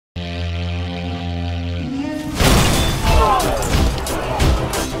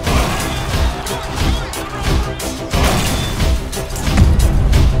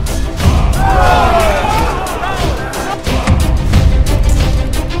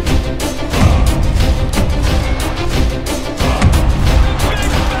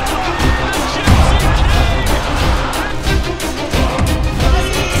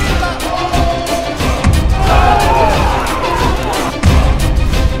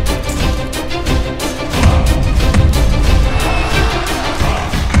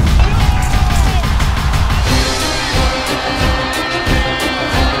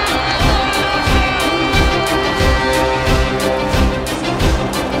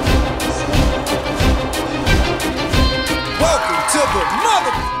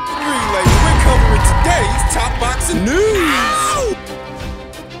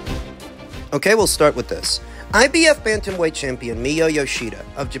Okay, we'll start with this. IBF bantamweight champion Miyo Yoshida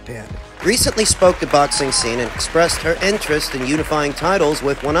of Japan recently spoke to boxing scene and expressed her interest in unifying titles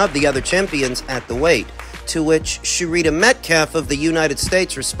with one of the other champions at the weight, to which Yoshida Metcalf of the United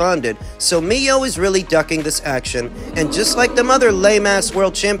States responded, "So Miyo is really ducking this action, and just like them other lame-ass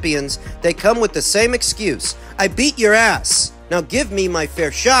world champions, they come with the same excuse. I beat your ass. Now give me my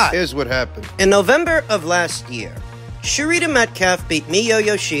fair shot." Here's what happened. In November of last year, Yoshida Metcalf beat Miyo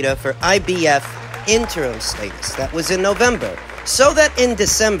Yoshida for IBF interim status. That was in November. So that in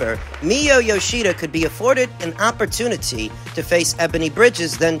December, Miyo Yoshida could be afforded an opportunity to face Ebony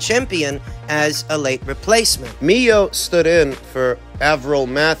Bridges, then champion, as a late replacement. Miyo stood in for Avril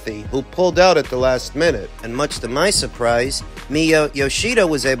Mathy, who pulled out at the last minute. And much to my surprise, Miyo Yoshida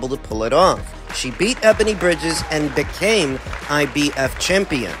was able to pull it off. She beat Ebony Bridges and became IBF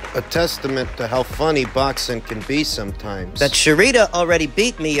champion. A testament to how funny boxing can be sometimes. That Yoshida already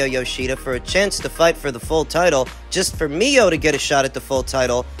beat Miyo Yoshida for a chance to fight for the full title, just for Miyo to get a shot at the full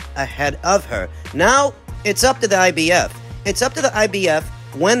title ahead of her. Now, it's up to the IBF. It's up to the IBF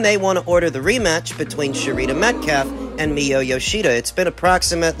when they want to order the rematch between Yoshida Metcalf and Miyo Yoshida. It's been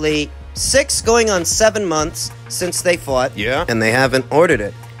approximately 6 going on 7 months since they fought. Yeah. And they haven't ordered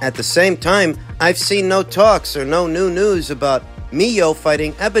it. At the same time, I've seen no talks or no new news about Miyo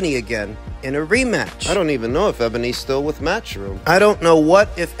fighting Ebony again in a rematch. I don't even know if Ebony's still with Matchroom. I don't know what,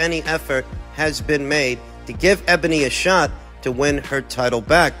 if any, effort has been made to give Ebony a shot to win her title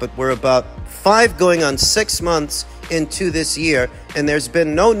back, but we're about 5 going on 6 months into this year, and there's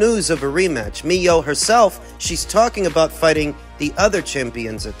been no news of a rematch. Miyo herself, she's talking about fighting the other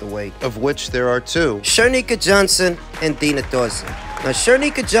champions at the weight, of which there are 2. Shernika Johnson and Dina Thorson. Now,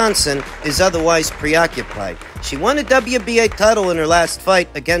 Shernika Johnson is otherwise preoccupied. She won a WBA title in her last fight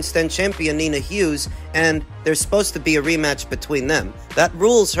against then champion Nina Hughes, and there's supposed to be a rematch between them. That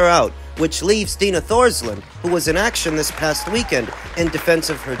rules her out, which leaves Dina Thorson, who was in action this past weekend, in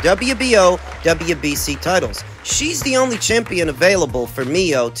defense of her WBO, WBC titles. She's the only champion available for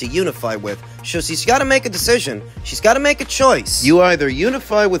Miyo to unify with, so she's got to make a decision. She's got to make a choice. You either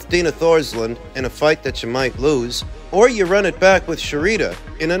unify with Dina Thorson in a fight that you might lose, or you run it back with Yoshida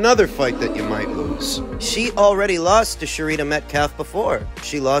in another fight that you might lose. She already lost to Yoshida Metcalf before.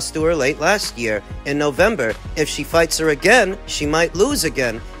 She lost to her late last year in November. If she fights her again, she might lose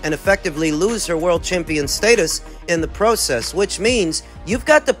again and effectively lose her world champion status in the process, which means you've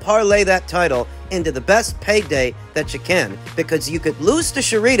got to parlay that title into the best payday that you can, because you could lose to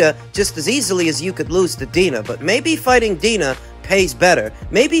Yoshida just as easily as you could lose to Dina, but maybe fighting Dina pays better.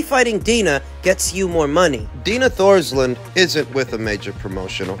 Maybe fighting Dina gets you more money. Dina Thorson isn't with a major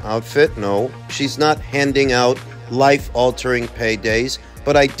promotional outfit, no. She's not handing out life-altering paydays,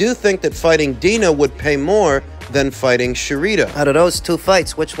 but I do think that fighting Dina would pay more than fighting Yoshida. Out of those 2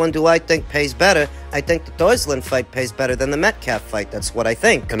 fights, which one do I think pays better? I think the Thorson fight pays better than the Metcalf fight. That's what I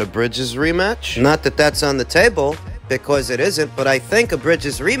think. And a Bridges rematch? Not that that's on the table, because it isn't, but I think a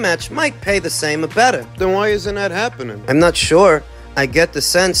Bridges rematch might pay the same or better. Then why isn't that happening? I'm not sure. I get the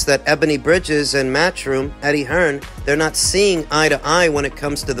sense that Ebony Bridges and Matchroom, Eddie Hearn, they're not seeing eye to eye when it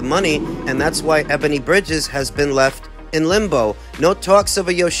comes to the money, and that's why Ebony Bridges has been left in limbo. No talks of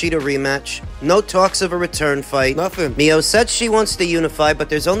a Yoshida rematch. No talks of a return fight. Nothing. Miyo said she wants to unify, but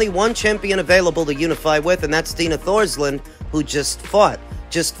there's only one champion available to unify with, and that's Dina Thorson, who just fought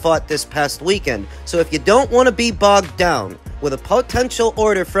this past weekend. So if you don't want to be bogged down with a potential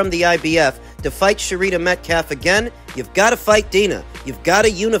order from the IBF to fight Yoshida Metcalf again, you've got to fight Dina. You've got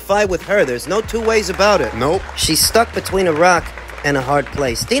to unify with her. There's no 2 ways about it. Nope. She's stuck between a rock and a hard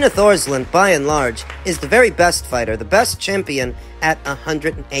place. Dina Thorson, by and large, is the very best fighter, the best champion at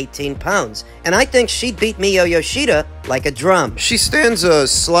 118 pounds. And I think she'd beat Miyo Yoshida like a drum. She stands a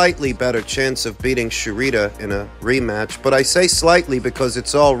slightly better chance of beating Shirita in a rematch, but I say slightly because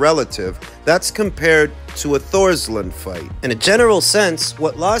it's all relative. That's compared to a Thorsland fight. In a general sense,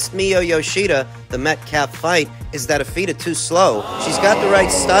 what lost Miyo Yoshida the Metcalf fight is that her feet are too slow. She's got the right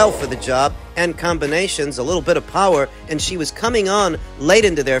style for the job and combinations, a little bit of power, and she was coming on late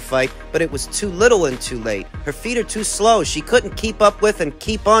into their fight, but it was too little and too late. Her feet are too slow. She couldn't keep up with and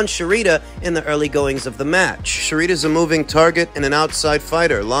keep on Shirita in the early goings of the match. Shirita's a moving target and an outside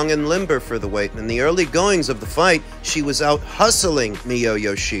fighter, long and limber for the weight. In the early goings of the fight, she was out hustling Miyo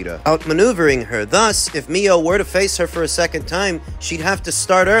Yoshida, outmaneuvering her. Thus, if Miyo were to face her for a second time, she'd have to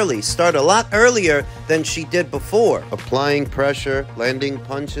start early, start a lot earlier than she did before. Applying pressure, landing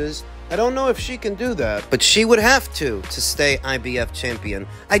punches. I don't know if she can do that. But she would have to stay IBF champion.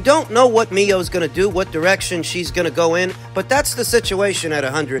 I don't know what Miyo's going to do, what direction she's going to go in, but that's the situation at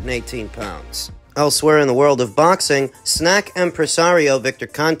 118 pounds. Elsewhere in the world of boxing, snack impresario Victor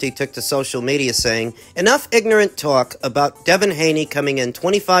Conti took to social media saying, "Enough ignorant talk about Devin Haney coming in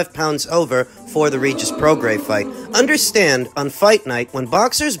 25 pounds over for the Regis Prograis fight. Understand, on fight night, when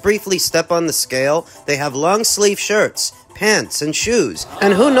boxers briefly step on the scale, they have long sleeve shirts, pants, and shoes,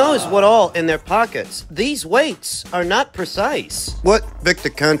 and who knows what all in their pockets. These weights are not precise." What Victor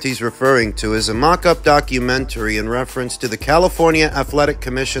Conti's referring to is a mock-up documentary in reference to the California Athletic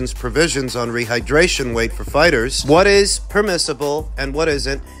Commission's provisions on rehydration weight for fighters, what is permissible and what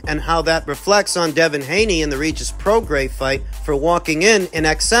isn't, and how that reflects on Devin Haney in the Regis Prograis fight for walking in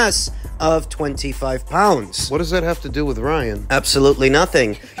excess of 25 pounds. What does that have to do with Ryan? Absolutely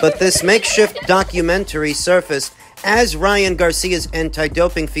nothing. But this makeshift documentary surfaced as Ryan Garcia's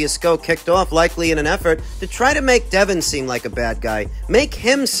anti-doping fiasco kicked off, likely in an effort to try to make Devin seem like a bad guy, make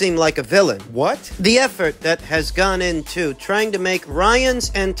him seem like a villain. What? The effort that has gone into trying to make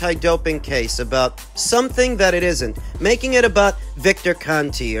Ryan's anti-doping case about something that it isn't, making it about Victor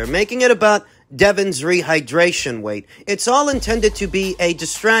Conti, or making it about Devin's rehydration weight. It's all intended to be a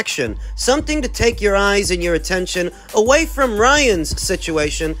distraction, something to take your eyes and your attention away from Ryan's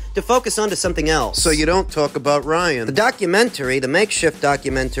situation to focus onto something else. So you don't talk about Ryan. The documentary, the makeshift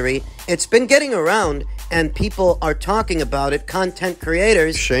documentary, it's been getting around and people are talking about it. Content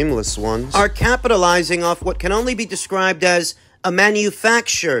creators, shameless ones, are capitalizing off what can only be described as a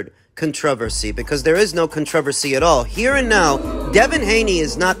manufactured controversy, because there is no controversy at all. Here and now, Devin Haney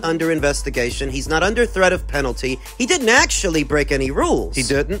is not under investigation. He's not under threat of penalty. He didn't actually break any rules. He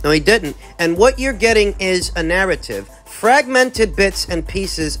didn't? No, he didn't. And what you're getting is a narrative, fragmented bits and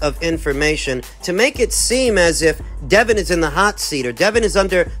pieces of information to make it seem as if Devin is in the hot seat, or Devin is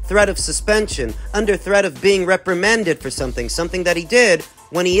under threat of suspension, under threat of being reprimanded for something that he did,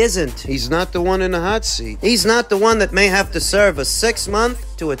 when he isn't. He's not the one in the hot seat. He's not the one that may have to serve a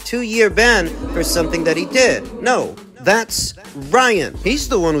 6-month to a 2-year ban for something that he did. No, that's Ryan. He's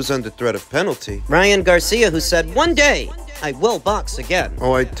the one who's under threat of penalty. Ryan Garcia, who said, "One day, I will box again."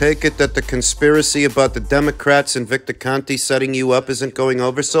 Oh, I take it that the conspiracy about the Democrats and Victor Conti setting you up isn't going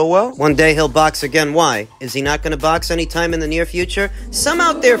over so well? One day he'll box again. Why? Is he not going to box anytime in the near future? Some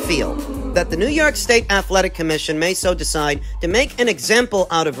out there feel that the New York State Athletic Commission may so decide to make an example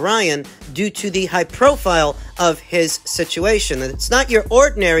out of Ryan due to the high profile of his situation. It's not your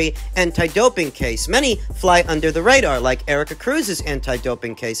ordinary anti-doping case. Many fly under the radar, like Erica Cruz's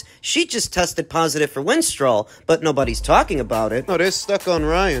anti-doping case. She just tested positive for Winstrol, but nobody's talking about it. No, they're stuck on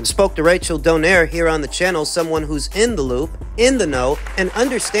Ryan. Spoke to Rachel Donaire here on the channel, someone who's in the loop, in the know, and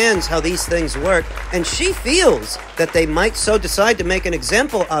understands how these things work, and she feels that they might so decide to make an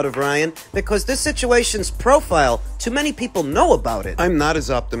example out of Ryan because this situation's profile, too many people know about it. I'm not as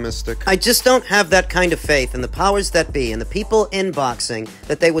optimistic. I just don't have that kind of faith in the powers that be and the people in boxing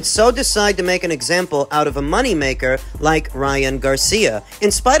that they would so decide to make an example out of a moneymaker like Ryan Garcia. In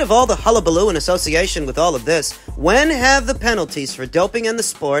spite of all the hullabaloo in association with all of this, when have the penalties for doping in the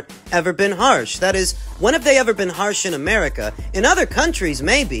sport ever been harsh? That is, when have they ever been harsh in America? In other countries,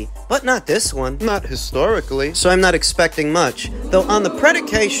 maybe, but not this one. Not historically. So I'm not expecting much. Though on the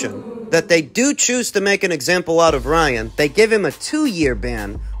predication that they do choose to make an example out of Ryan, they give him a 2-year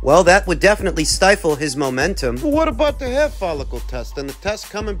ban, well, that would definitely stifle his momentum. Well, what about the hair follicle test and the test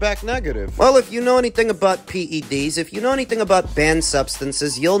coming back negative? Well, if you know anything about PEDs, if you know anything about banned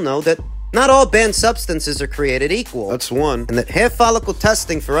substances, you'll know that not all banned substances are created equal. That's one. And that hair follicle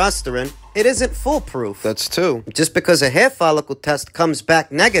testing for Osterin it isn't foolproof. That's two. Just because a hair follicle test comes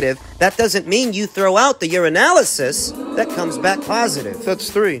back negative, that doesn't mean you throw out the urinalysis that comes back positive. That's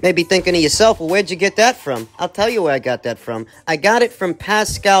three. Maybe thinking to yourself, well, where'd you get that from? I'll tell you where I got that from. I got it from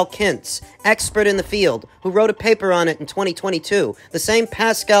Pascal Kintz, expert in the field, who wrote a paper on it in 2022. The same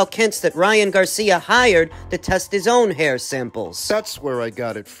Pascal Kintz that Ryan Garcia hired to test his own hair samples. That's where I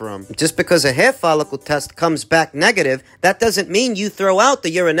got it from. Just because a hair follicle test comes back negative, that doesn't mean you throw out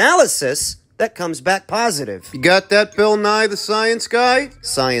the urinalysis that comes back positive. You got that, Bill Nye, the science guy?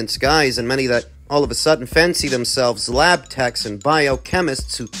 Science guys and many that all of a sudden fancy themselves lab techs and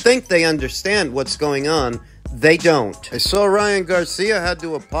biochemists who think they understand what's going on, they don't. I saw Ryan Garcia had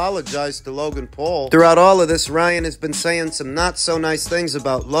to apologize to Logan Paul. Throughout all of this, Ryan has been saying some not so nice things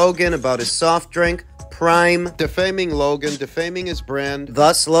about Logan, about his soft drink, Prime. Defaming Logan, defaming his brand.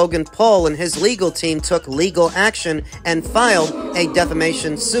 Thus, Logan Paul and his legal team took legal action and filed a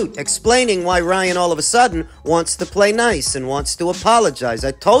defamation suit, explaining why Ryan all of a sudden wants to play nice and wants to apologize.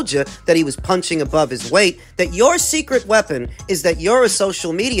 I told you that he was punching above his weight, that your secret weapon is that you're a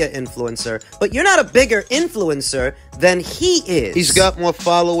social media influencer, but you're not a bigger influencer than he is. He's got more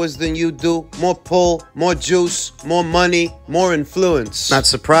followers than you do, more pull, more juice, more money, more influence. Not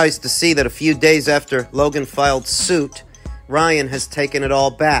surprised to see that a few days after Logan filed suit, Ryan has taken it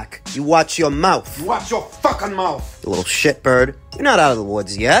all back. You watch your mouth. You watch your fucking mouth. You little shitbird. You're not out of the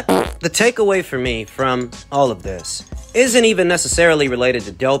woods yet. The takeaway for me from all of this isn't even necessarily related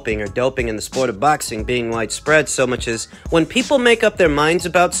to doping or doping in the sport of boxing being widespread so much as when people make up their minds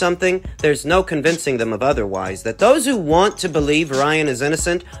about something, there's no convincing them of otherwise. That those who want to believe Ryan is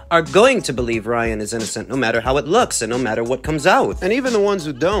innocent are going to believe Ryan is innocent no matter how it looks and no matter what comes out. And even the ones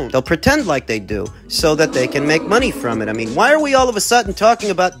who don't. They'll pretend like they do so that they can make money from it. I mean, why are we all of a sudden talking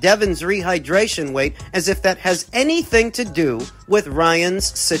about Devin's rehydration weight as if that has anything to do with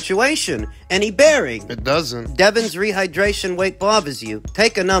Ryan's situation? Any bearing? It doesn't. Devin's rehydration weight bothers you.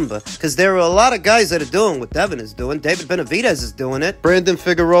 Take a number, because there are a lot of guys that are doing what Devin is doing. David Benavidez is doing it. Brandon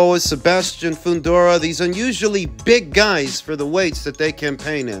Figueroa, Sebastian Fundora, these unusually big guys for the weights that they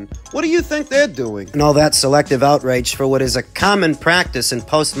campaign in. What do you think they're doing? And all that selective outrage for what is a common practice in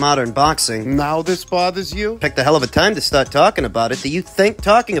postmodern boxing. Now this bothers you? Picked a hell of a time to start talking about it. Do you think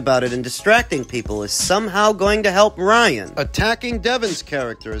talking about it and distracting people is somehow going to help Ryan? Attacking Devin's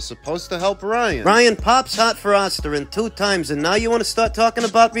character is supposed to help Ryan. Ryan pops hot for Osterin 2 times, and now you want to start talking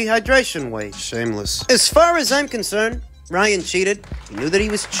about rehydration weight. Shameless. As far as I'm concerned, Ryan cheated. He knew that he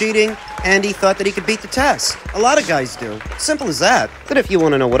was cheating, and he thought that he could beat the test. A lot of guys do. Simple as that. But if you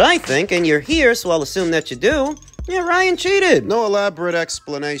want to know what I think, and you're here, so I'll assume that you do, yeah, Ryan cheated. No elaborate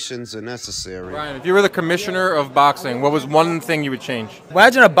explanations are necessary. Ryan, if you were the commissioner of boxing, what was one thing you would change?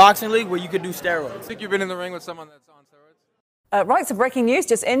 Imagine a boxing league where you could do steroids. I think you've been in the ring with someone that's on steroids? Right, so breaking news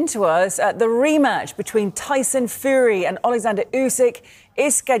just into us. The rematch between Tyson Fury and Alexander Usyk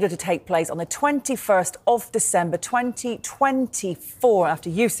is scheduled to take place on the 21st of December 2024 after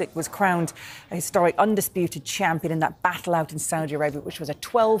Usyk was crowned a historic undisputed champion in that battle out in Saudi Arabia, which was a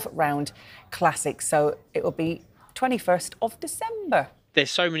 12-round classic. So it will be 21st of December.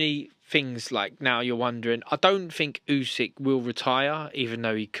 There's so many things like now you're wondering. I don't think Usyk will retire, even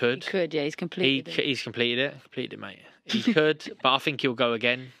though he could. He could, yeah, he's completed it. He's completed it, mate. He could, but I think he'll go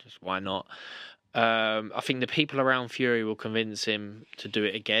again. Just why not? I think the people around Fury will convince him to do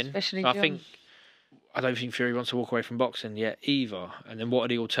it again. Especially I don't think Fury wants to walk away from boxing yet either. And then what are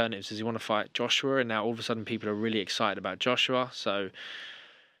the alternatives? Does he want to fight Joshua? And now all of a sudden people are really excited about Joshua. So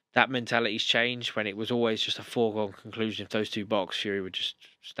that mentality's changed when it was always just a foregone conclusion. If those two box, Fury would just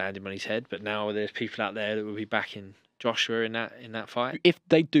stand him on his head. But now there's people out there that will be backing Joshua in that fight. If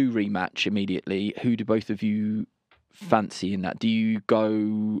they do rematch immediately, who do both of you fancy in that? Do you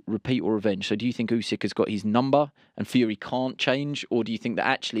go repeat or revenge? So do you think Usyk has got his number and Fury can't change? Or do you think that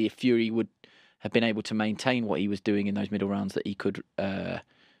actually if Fury would have been able to maintain what he was doing in those middle rounds that he could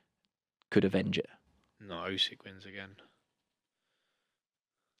avenge it? No, Usyk wins again.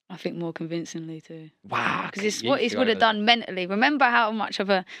 I think more convincingly too. Wow. Because it's what he would have done mentally. Remember how much of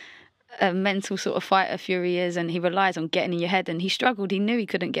a mental sort of fighter Fury is, and he relies on getting in your head, and he struggled. He knew he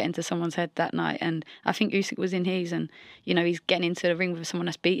couldn't get into someone's head that night, and I think Usyk was in his, and you know, he's getting into the ring with someone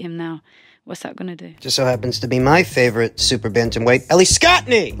that's beat him now. What's that going to do? Just so happens to be my favorite super bantamweight, Ellie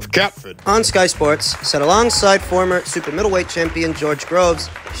Scottney Of Catford. on Sky Sports, said alongside former super middleweight champion George Groves,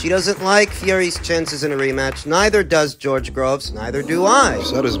 she doesn't like Fury's chances in a rematch. Neither does George Groves, neither do I.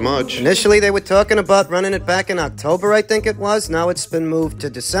 Said as much. Initially, they were talking about running it back in October, I think it was. Now it's been moved to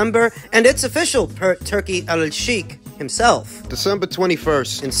December, and it's official per Turkey Al-Sheikh himself. December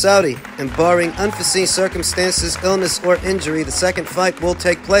 21st. In Saudi, and barring unforeseen circumstances, illness, or injury, the second fight will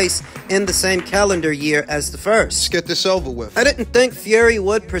take place in the same calendar year as the first. Let's get this over with. I didn't think Fury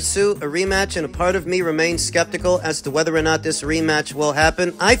would pursue a rematch, and a part of me remains skeptical as to whether or not this rematch will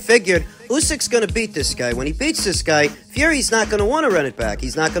happen. I figured Usyk's going to beat this guy. When he beats this guy, Fury's not going to want to run it back.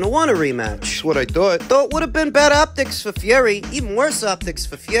 He's not going to want a rematch. That's what I thought. Though it would have been bad optics for Fury, even worse optics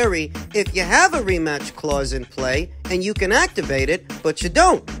for Fury, if you have a rematch clause in play and you can activate it, but you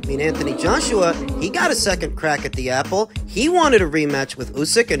don't. I mean, Anthony Joshua, he got a second crack at the apple. He wanted a rematch with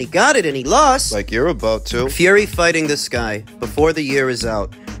Usyk, and he got it, and he lost. Like you're about to. Fury fighting this guy before the year is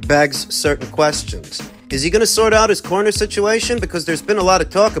out begs certain questions. Is he going to sort out his corner situation? Because there's been a lot of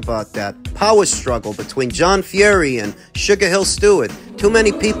talk about that. Power struggle between John Fury and Sugar Hill Stewart. Too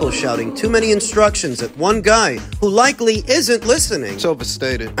many people shouting, too many instructions at one guy who likely isn't listening. It's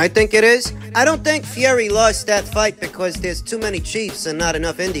overstated. I think it is. I don't think Fury lost that fight because there's too many chiefs and not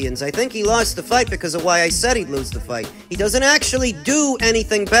enough Indians. I think he lost the fight because of why I said he'd lose the fight. He doesn't actually do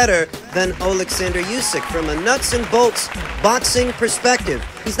anything better than Alexander Usyk from a nuts and bolts boxing perspective.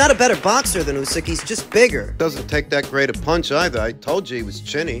 He's not a better boxer than Usyk, he's just bigger. Doesn't take that great a punch either. I told you he was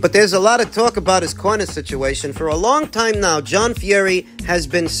chinny. But there's a lot of talk about his corner situation. For a long time now, John Fury has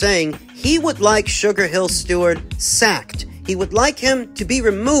been saying he would like Sugar Hill Stewart sacked. He would like him to be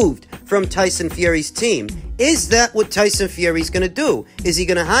removed from Tyson Fury's team. Is that what Tyson Fury's going to do? Is he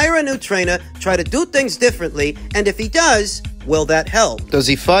going to hire a new trainer, try to do things differently, and if he does, will that help? Does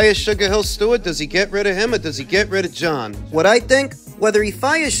he fire Sugar Hill Stewart? Does he get rid of him, or does he get rid of John? What I think, whether he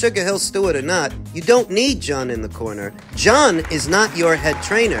fires Sugar Hill Stewart or not, you don't need John in the corner. John is not your head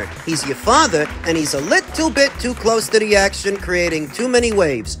trainer. He's your father, and he's a little bit too close to the action, creating too many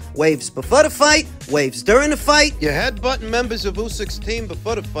waves. Waves before the fight, waves during the fight. You're headbutting members of Usyk's team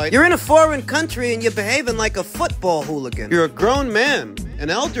before the fight. You're in a foreign country and you're behaving like a football hooligan. You're a grown man, an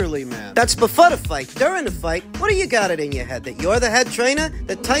elderly man. That's before the fight. During the fight, what do you got it in your head? That you're the head trainer?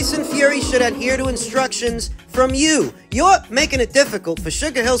 That Tyson Fury should adhere to instructions from you? You're making it difficult for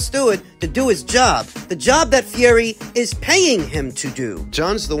Sugar Hill Stewart to do his job. The job that Fury is paying him to do.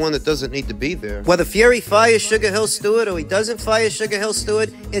 John's the one that doesn't need to be there. Whether Fury fires Sugar Hill Stewart or he doesn't fire Sugar Hill Stewart,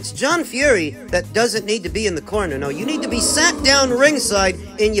 it's John Fury that doesn't need to be in the corner. No, you need to be sat down ringside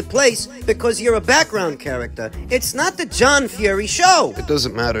in your place because you're a background character. It's not the John Fury show. It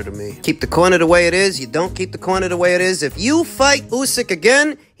doesn't matter to me. Keep the corner the way it is. You don't keep the corner the way it is. If you fight Usyk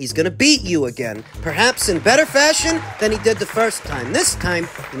again, he's going to beat you again. Perhaps in better fashion than he did the first time. This time,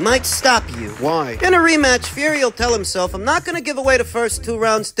 he might stop you. Why? In a rematch, Fury will tell himself, I'm not going to give away the first 2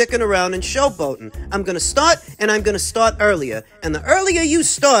 rounds sticking around and showboating. I'm going to start, and I'm going to start earlier. And the earlier you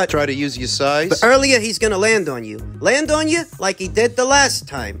start, Try to use your size. the earlier he's going to land on you. Land on you like he did the last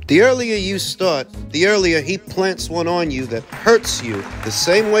time. The earlier you start, the earlier he plants one on you that hurts you the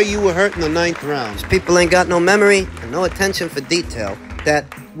same way you were hurt in the 9th round. People ain't got no memory and no attention for detail. That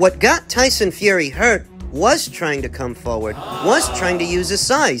what got Tyson Fury hurt was trying to come forward, was trying to use his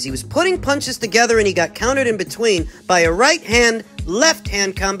size. He was putting punches together and he got countered in between by a right hand, left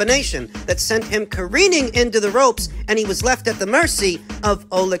hand combination that sent him careening into the ropes, and he was left at the mercy of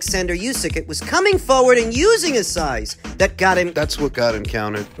Alexander Usyk. It was coming forward and using his size that got him. That's what got him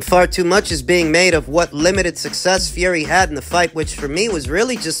countered. Far too much is being made of what limited success Fury had in the fight, which for me was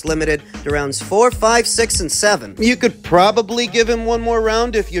really just limited to rounds 4, 5, 6, and 7. You could probably give him one more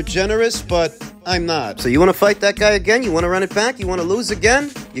round if you're generous, but I'm not. So you want to fight that guy again? You want to run it back? You want to lose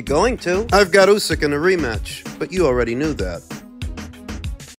again? You're going to. I've got Usyk in a rematch, but you already knew that.